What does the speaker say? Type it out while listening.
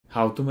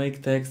how to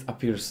make text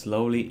appear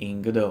slowly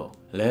in Godot,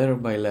 letter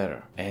by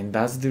letter, and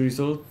that's the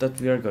result that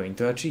we are going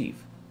to achieve.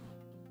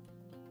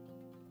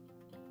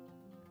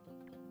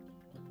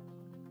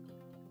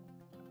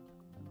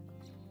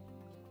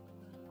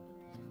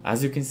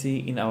 As you can see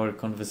in our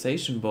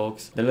conversation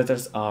box, the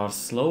letters are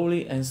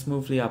slowly and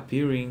smoothly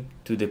appearing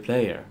to the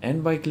player,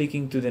 and by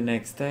clicking to the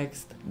next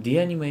text, the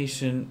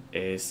animation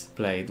is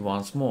played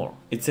once more.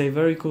 It's a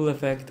very cool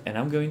effect, and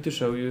I'm going to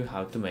show you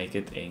how to make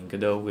it in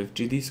Godot with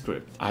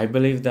GDscript. I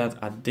believe that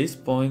at this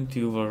point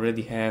you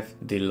already have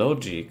the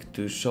logic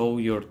to show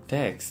your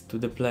text to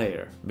the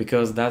player,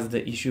 because that's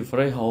the issue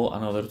for a whole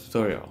another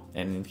tutorial.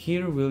 And in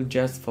here we'll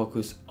just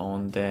focus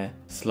on the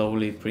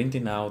slowly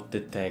printing out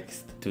the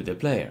text to the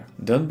player.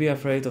 Don't be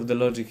afraid of the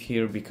logic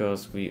here,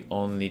 because we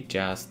only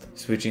just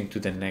switching to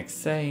the next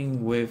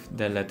saying with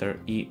the letter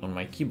E on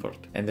my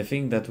keyboard. And the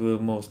thing that we're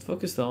most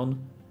focused on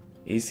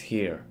is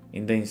here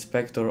in the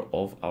inspector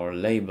of our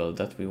label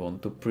that we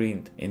want to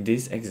print in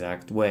this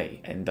exact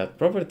way. And that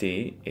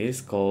property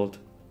is called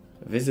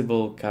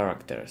visible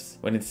characters.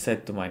 When it's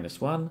set to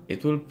 -1,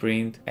 it will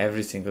print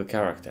every single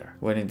character.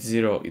 When it's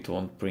 0, it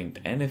won't print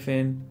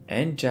anything,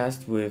 and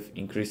just with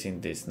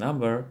increasing this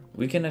number,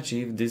 we can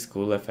achieve this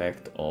cool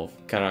effect of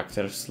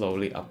characters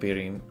slowly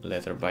appearing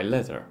letter by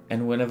letter.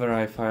 And whenever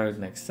I fire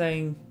next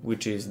saying,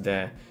 which is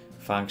the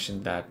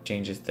function that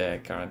changes the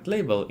current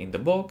label in the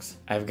box,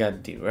 I've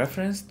got the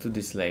reference to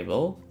this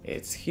label.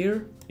 It's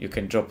here. You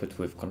can drop it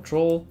with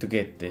Control to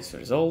get this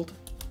result,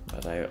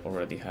 but I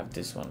already have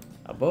this one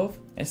above.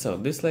 And so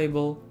this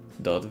label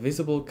dot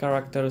visible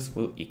characters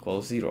will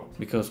equal 0,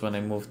 because when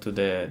I move to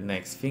the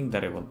next thing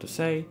that I want to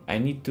say, I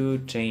need to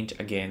change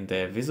again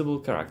the visible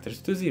characters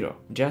to 0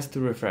 just to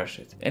refresh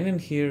it. And in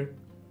here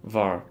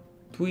var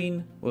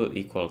tween will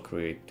equal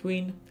create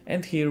tween,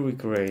 and here we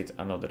create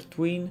another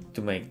tween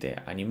to make the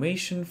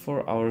animation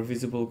for our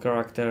visible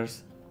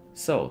characters.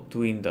 So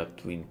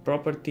tween.tween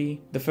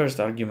property, the first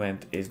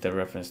argument is the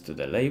reference to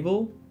the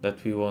label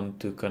that we want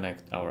to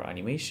connect our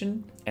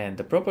animation, and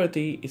the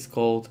property is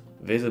called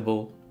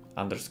visible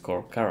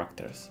underscore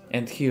characters.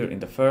 And here in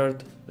the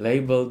third,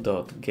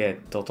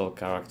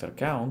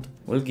 label.getTotalCharacterCount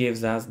will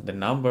give us the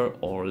number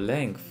or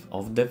length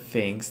of the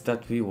things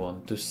that we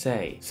want to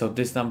say. So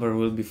this number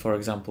will be, for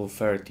example,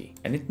 30,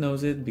 and it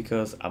knows it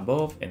because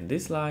above in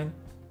this line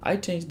I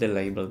changed the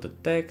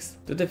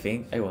label.text to the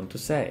thing I want to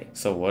say.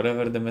 So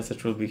whatever the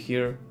message will be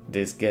here,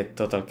 this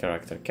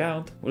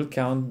getTotalCharacterCount will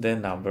count the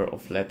number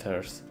of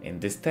letters in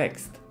this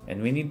text.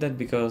 And we need that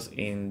because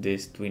in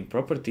this tween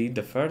property,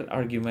 the third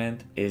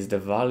argument is the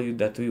value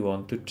that we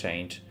want to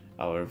change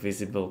our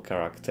visible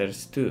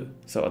characters to.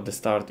 So at the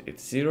start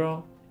it's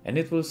 0, and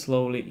it will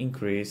slowly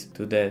increase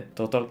to the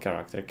total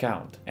character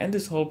count. And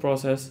this whole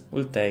process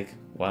will take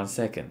 1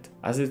 second,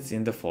 as it's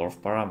in the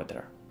fourth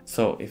parameter.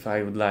 So if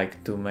I would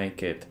like to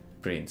make it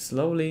print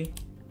slowly,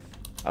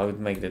 I would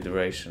make the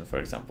duration, for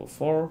example,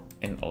 4,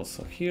 and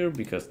also here,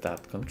 because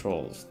that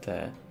controls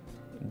the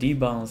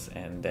debounce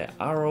and the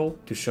arrow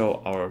to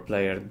show our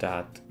player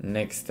that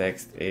next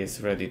text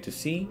is ready to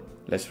see.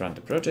 Let's run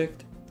the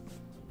project.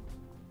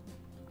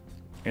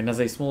 And as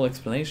a small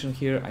explanation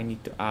here, I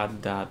need to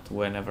add that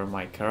whenever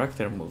my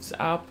character moves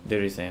up,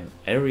 there is an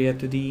area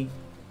to D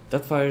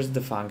that fires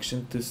the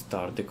function to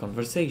start the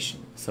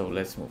conversation. So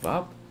let's move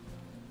up.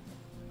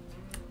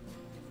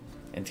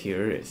 And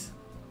here it is.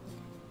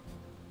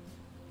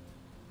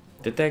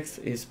 The text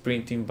is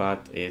printing,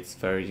 but it's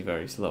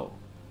very slow.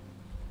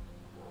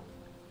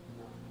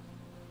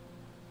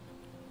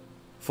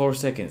 4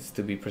 seconds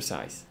to be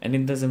precise. And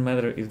it doesn't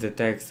matter if the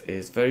text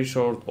is very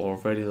short or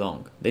very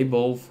long. They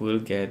both will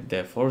get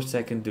the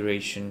 4-second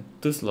duration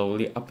to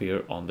slowly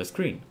appear on the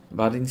screen.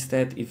 But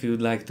instead, if you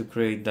would like to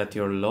create that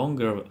your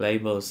longer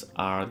labels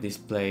are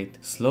displayed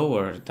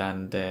slower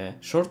than the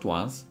short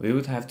ones, we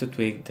would have to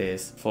tweak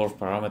this fourth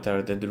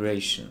parameter, the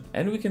duration.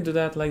 And we can do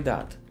that like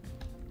that.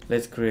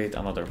 Let's create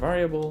another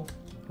variable,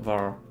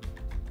 var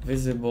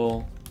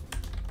visible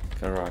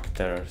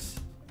characters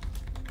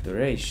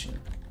duration.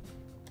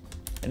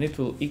 And it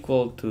will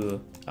equal to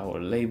our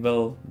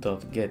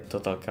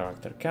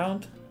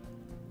label.getTotalCharacterCount,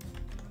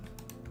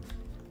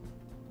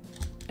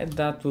 and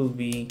that will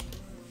be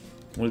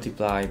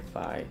multiplied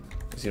by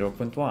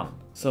 0.1.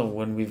 So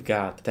when we've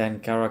got 10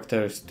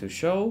 characters to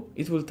show,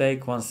 it will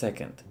take 1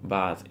 second,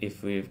 but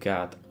if we've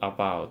got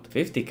about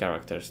 50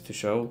 characters to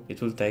show,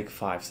 it will take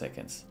 5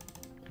 seconds.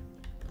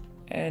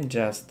 And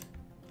just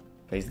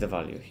paste the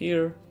value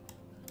here,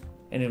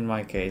 and in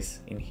my case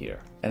in here.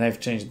 And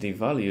I've changed the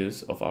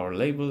values of our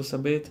labels a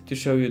bit to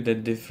show you the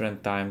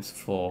different times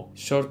for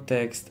short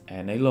text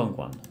and a long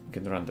one. You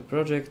can run the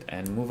project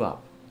and move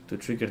up to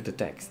trigger the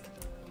text.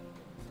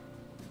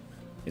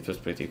 It was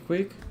pretty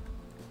quick.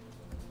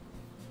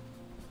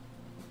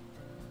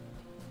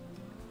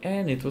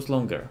 And it was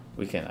longer.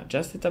 We can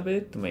adjust it a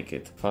bit to make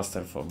it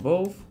faster for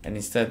both, and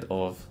instead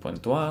of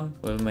 0.1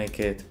 we'll make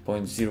it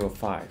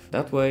 0.05.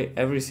 That way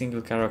every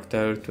single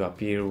character to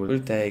appear will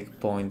take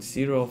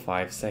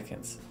 0.05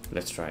 seconds.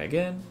 Let's try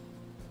again.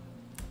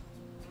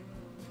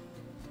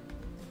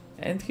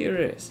 And here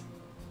it is.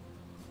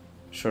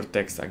 short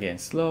text again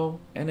slow,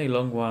 and a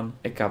long one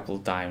a couple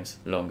times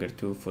longer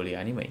to fully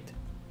animate.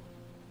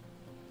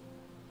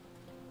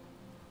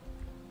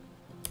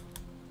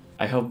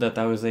 I hope that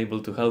I was able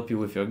to help you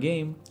with your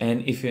game,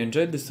 and if you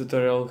enjoyed this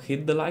tutorial,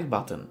 hit the like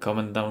button,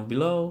 comment down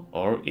below,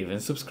 or even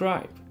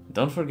subscribe.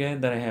 Don't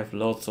forget that I have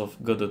lots of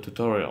Godot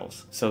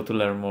tutorials, so to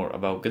learn more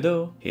about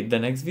Godot, hit the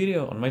next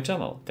video on my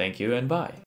channel. Thank you and bye!